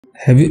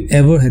Have you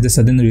ever had a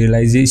sudden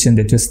realization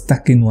that you're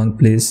stuck in one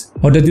place,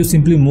 or that you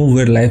simply move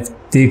where life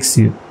takes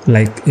you,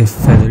 like a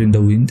feather in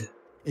the wind?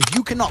 If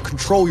you cannot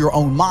control your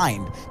own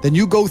mind, then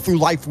you go through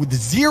life with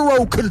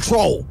zero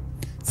control,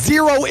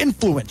 zero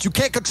influence. You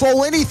can't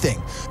control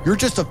anything. You're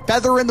just a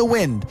feather in the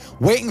wind,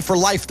 waiting for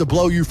life to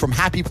blow you from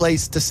happy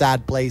place to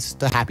sad place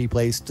to happy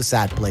place to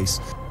sad place.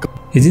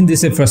 Isn't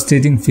this a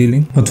frustrating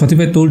feeling? But what if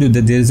I told you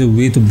that there is a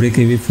way to break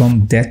away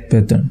from that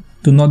pattern?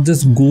 To not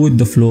just go with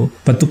the flow,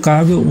 but to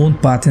carve your own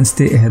path and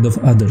stay ahead of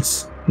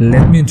others.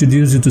 Let me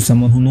introduce you to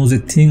someone who knows a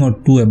thing or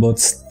two about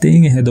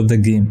staying ahead of the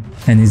game,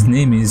 and his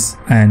name is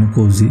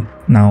Ayanokoji.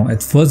 Now,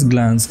 at first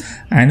glance,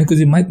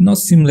 Ayanokoji might not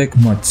seem like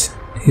much.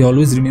 He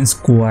always remains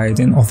quiet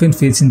and often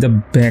fades in the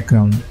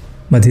background.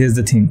 But here's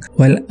the thing,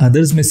 while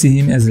others may see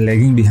him as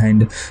lagging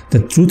behind,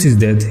 the truth is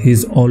that he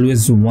is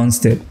always one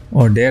step,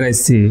 or dare I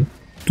say,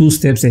 2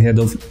 steps ahead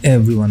of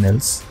everyone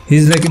else. He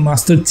is like a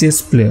master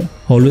chess player,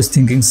 always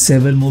thinking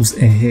several moves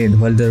ahead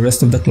while the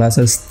rest of the class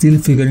are still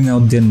figuring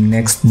out their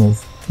next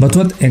move. But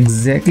what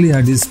exactly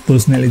are these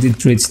personality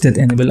traits that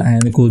enable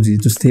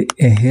Ayanokoji to stay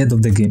ahead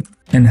of the game?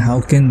 And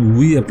how can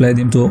we apply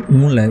them to our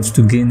own lives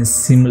to gain a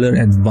similar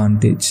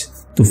advantage?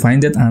 To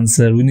find that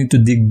answer, we need to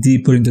dig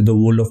deeper into the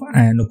world of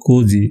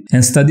Ayanokoji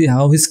and study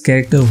how his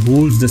character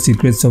holds the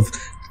secrets of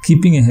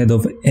keeping ahead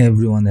of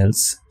everyone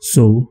else.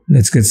 So,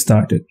 let's get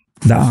started.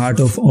 The art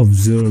of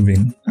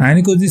observing.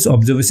 Ayanokoji's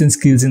observation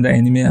skills in the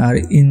anime are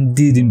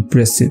indeed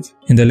impressive.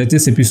 In the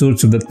latest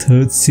episodes of the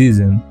 3rd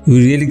season,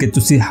 we really get to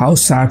see how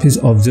sharp his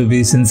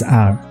observations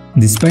are.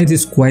 Despite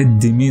his quiet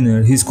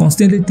demeanor, he is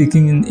constantly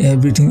taking in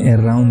everything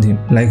around him,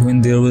 like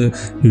when there were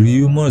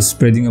rumors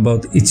spreading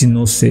about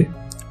Ichinose.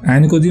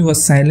 Ayanokoji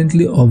was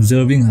silently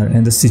observing her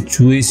and the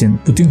situation,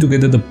 putting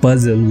together the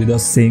puzzle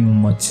without saying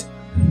much.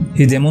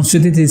 He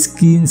demonstrated his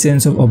keen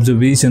sense of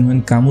observation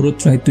when Kamuro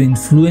tried to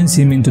influence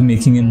him into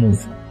making a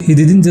move. He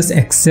didn't just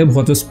accept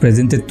what was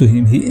presented to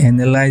him, he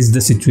analyzed the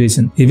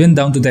situation, even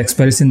down to the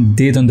expiration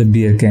date on the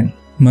beer can.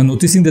 By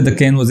noticing that the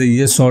can was a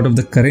year short of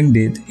the current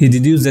date, he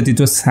deduced that it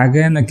was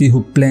Sagayanagi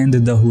who planned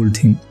the whole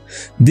thing.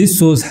 This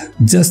shows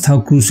just how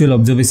crucial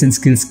observation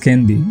skills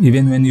can be,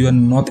 even when you are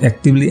not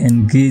actively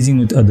engaging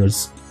with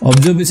others.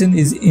 Observation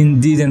is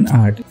indeed an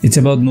art. It's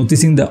about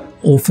noticing the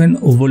often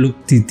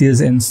overlooked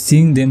details and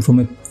seeing them from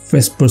a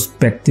fresh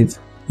perspective.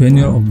 When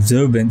you're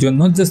observant, you're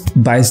not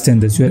just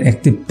bystanders, you're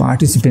active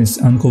participants,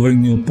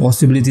 uncovering new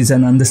possibilities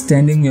and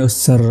understanding your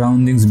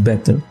surroundings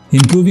better.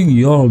 Improving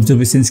your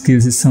observation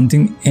skills is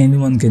something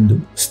anyone can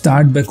do.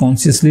 Start by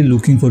consciously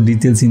looking for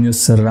details in your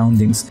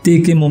surroundings.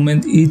 Take a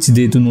moment each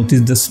day to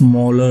notice the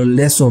smaller,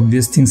 less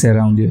obvious things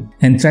around you.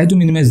 And try to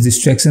minimize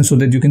distractions so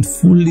that you can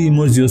fully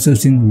immerse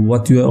yourselves in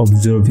what you are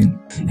observing.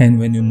 And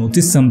when you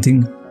notice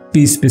something,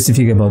 be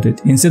specific about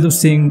it. Instead of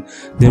saying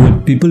there were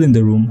people in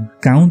the room,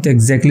 count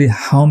exactly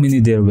how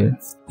many there were.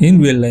 In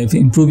real life,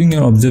 improving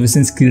your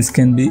observation skills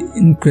can be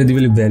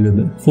incredibly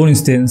valuable. For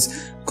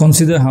instance,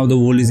 consider how the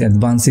world is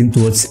advancing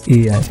towards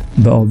AI.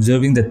 By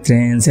observing the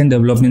trends and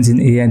developments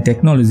in AI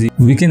technology,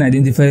 we can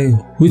identify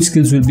which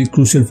skills will be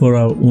crucial for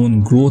our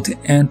own growth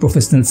and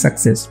professional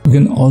success. We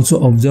can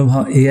also observe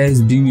how AI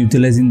is being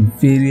utilized in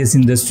various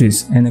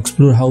industries and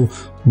explore how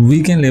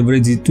we can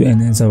leverage it to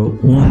enhance our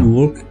own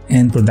work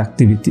and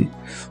productivity.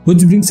 Which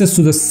brings us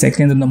to the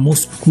second and the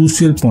most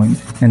crucial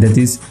point, and that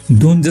is,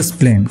 don't just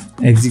plan,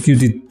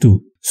 execute it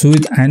too. So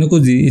with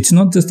Ayanokoji, it's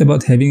not just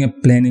about having a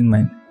plan in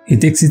mind. He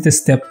takes it a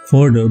step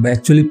further by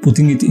actually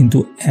putting it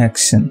into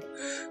action.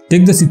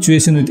 Take the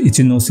situation with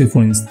Ichinose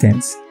for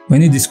instance.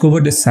 When he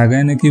discovered that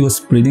Sagayanagi was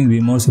spreading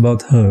rumors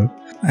about her,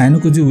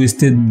 Ayanokoji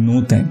wasted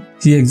no time.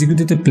 He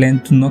executed a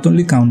plan to not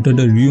only counter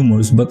the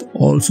rumors but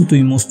also to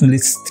emotionally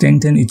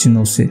strengthen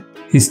Ichinose.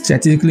 He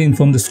strategically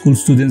informed the school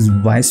student's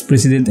vice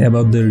president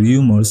about the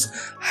rumors,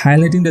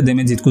 highlighting the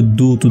damage it could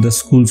do to the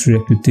school's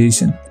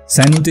reputation.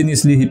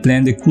 Simultaneously, he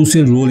planned a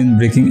crucial role in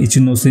breaking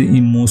Ichinose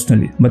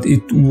emotionally, but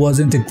it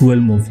wasn't a cruel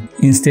move.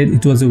 Instead,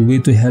 it was a way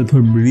to help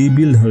her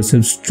rebuild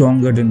herself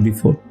stronger than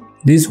before.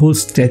 This whole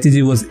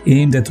strategy was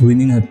aimed at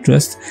winning her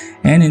trust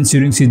and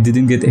ensuring she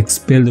didn't get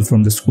expelled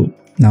from the school.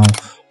 Now,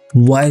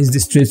 why is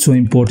this trait so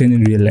important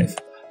in real life?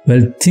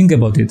 Well, think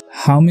about it.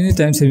 How many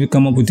times have you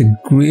come up with a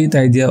great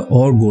idea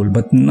or goal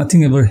but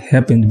nothing ever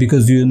happened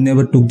because you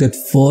never took that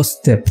first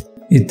step?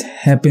 It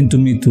happened to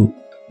me too.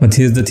 But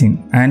here's the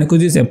thing,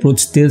 Ayanokoji's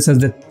approach tells us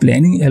that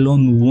planning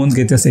alone won't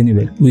get us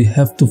anywhere. We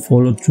have to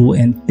follow through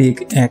and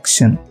take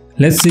action.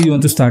 Let's say you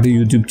want to start a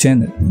YouTube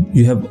channel.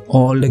 You have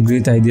all the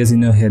great ideas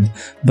in your head,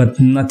 but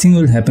nothing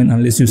will happen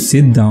unless you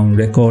sit down,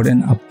 record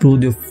and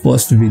upload your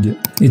first video.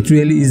 It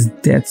really is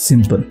that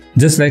simple.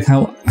 Just like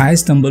how I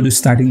stumbled with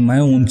starting my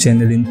own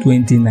channel in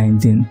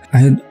 2019. I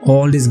had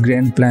all these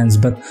grand plans,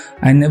 but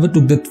I never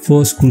took that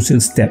first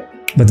crucial step.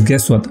 But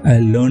guess what? I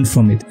learned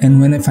from it, and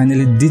when I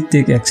finally did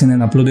take action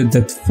and uploaded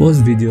that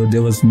first video,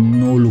 there was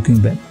no looking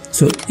back.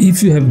 So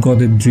if you have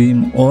got a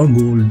dream or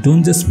goal,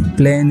 don't just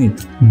plan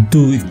it,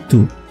 do it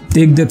too.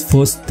 Take that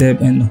first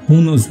step and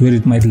who knows where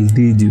it might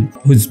lead you.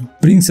 Which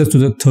brings us to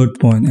the third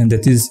point, and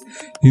that is,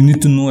 you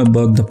need to know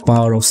about the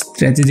power of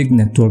strategic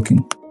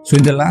networking. So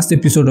in the last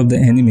episode of the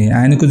anime,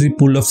 Ayanokoji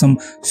pulled off some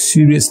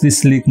seriously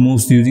slick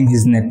moves using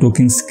his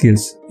networking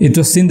skills. It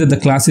was seen that the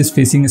class is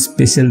facing a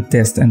special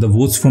test and the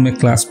votes from a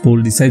class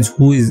poll decides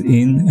who is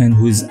in and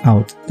who is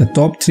out. The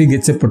top 3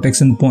 gets a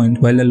protection point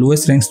while the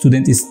lowest ranked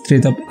student is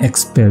straight up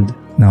expelled.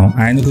 Now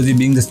Ayanokoji,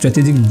 being the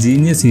strategic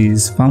genius he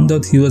is, found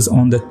out he was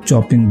on the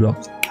chopping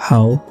block.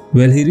 How?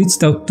 Well, he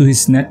reached out to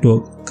his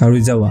network,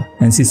 Karuizawa,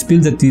 and she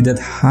spilled the tea that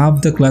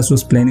half the class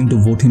was planning to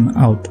vote him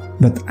out.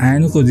 But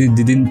Ayanokoji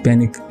didn't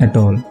panic at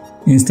all.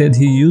 Instead,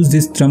 he used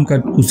his trump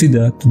card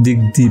Kushida to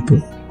dig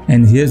deeper.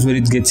 And here's where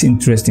it gets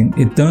interesting.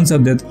 It turns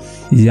out that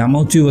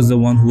Yamauchi was the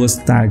one who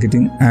was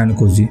targeting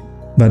Ayanokoji.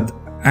 But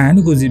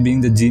Ayanokoji, being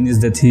the genius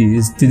that he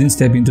is, didn't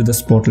step into the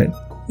spotlight.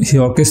 He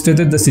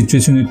orchestrated the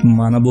situation with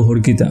Manabo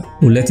Horikita,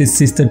 who let his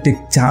sister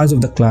take charge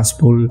of the class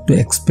poll to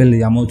expel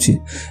Yamauchi,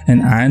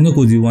 and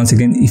Ayanokoji once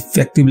again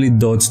effectively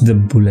dodged the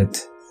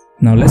bullet.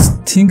 Now let's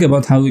think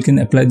about how we can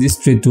apply this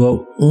trait to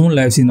our own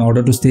lives in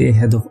order to stay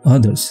ahead of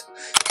others.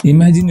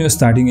 Imagine you are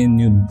starting a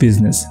new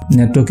business.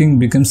 Networking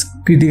becomes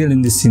critical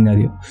in this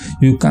scenario.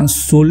 You can't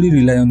solely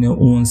rely on your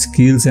own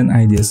skills and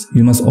ideas.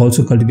 You must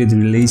also cultivate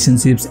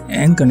relationships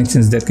and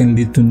connections that can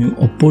lead to new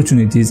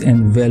opportunities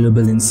and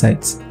valuable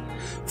insights.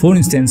 For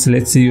instance,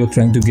 let's say you're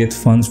trying to get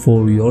funds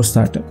for your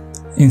startup.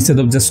 Instead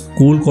of just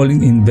cold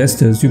calling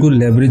investors, you could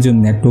leverage your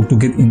network to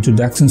get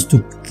introductions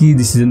to key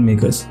decision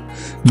makers.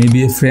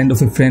 Maybe a friend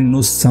of a friend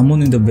knows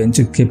someone in the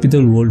venture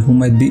capital world who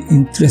might be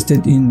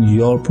interested in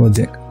your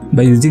project.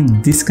 By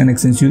using these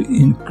connections, you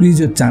increase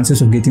your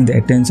chances of getting the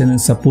attention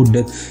and support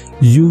that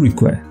you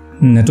require.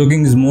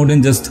 Networking is more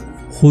than just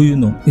who you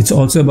know. It's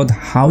also about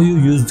how you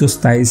use those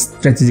ties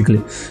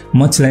strategically,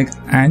 much like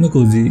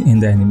Ayanokoji in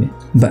the anime.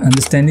 By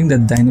understanding the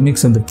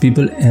dynamics of the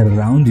people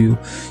around you,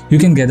 you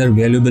can gather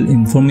valuable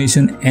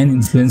information and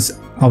influence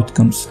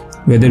outcomes.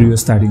 Whether you are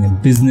starting a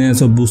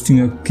business or boosting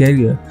your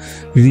career,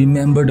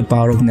 remember the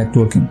power of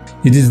networking.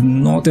 It is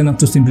not enough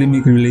to simply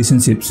make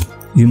relationships.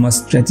 You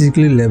must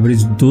strategically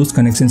leverage those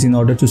connections in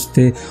order to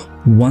stay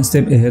one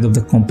step ahead of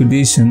the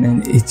competition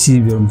and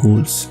achieve your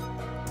goals.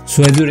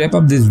 So as we wrap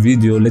up this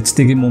video, let's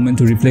take a moment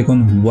to reflect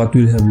on what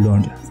we have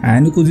learned.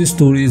 Ayanokoji's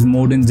story is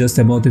more than just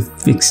about a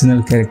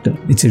fictional character.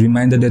 It's a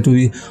reminder that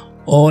we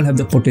all have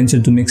the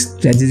potential to make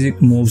strategic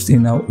moves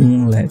in our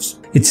own lives.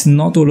 It's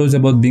not always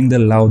about being the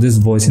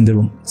loudest voice in the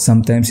room.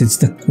 Sometimes it's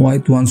the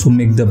quiet ones who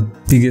make the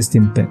biggest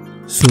impact.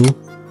 So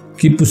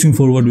keep pushing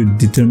forward with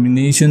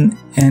determination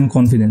and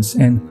confidence,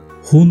 and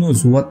who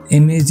knows what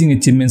amazing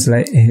achievements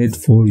lie ahead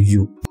for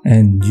you.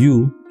 And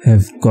you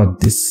have got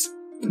this.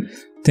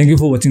 Thank you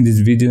for watching this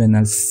video, and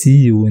I'll see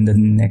you in the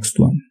next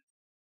one.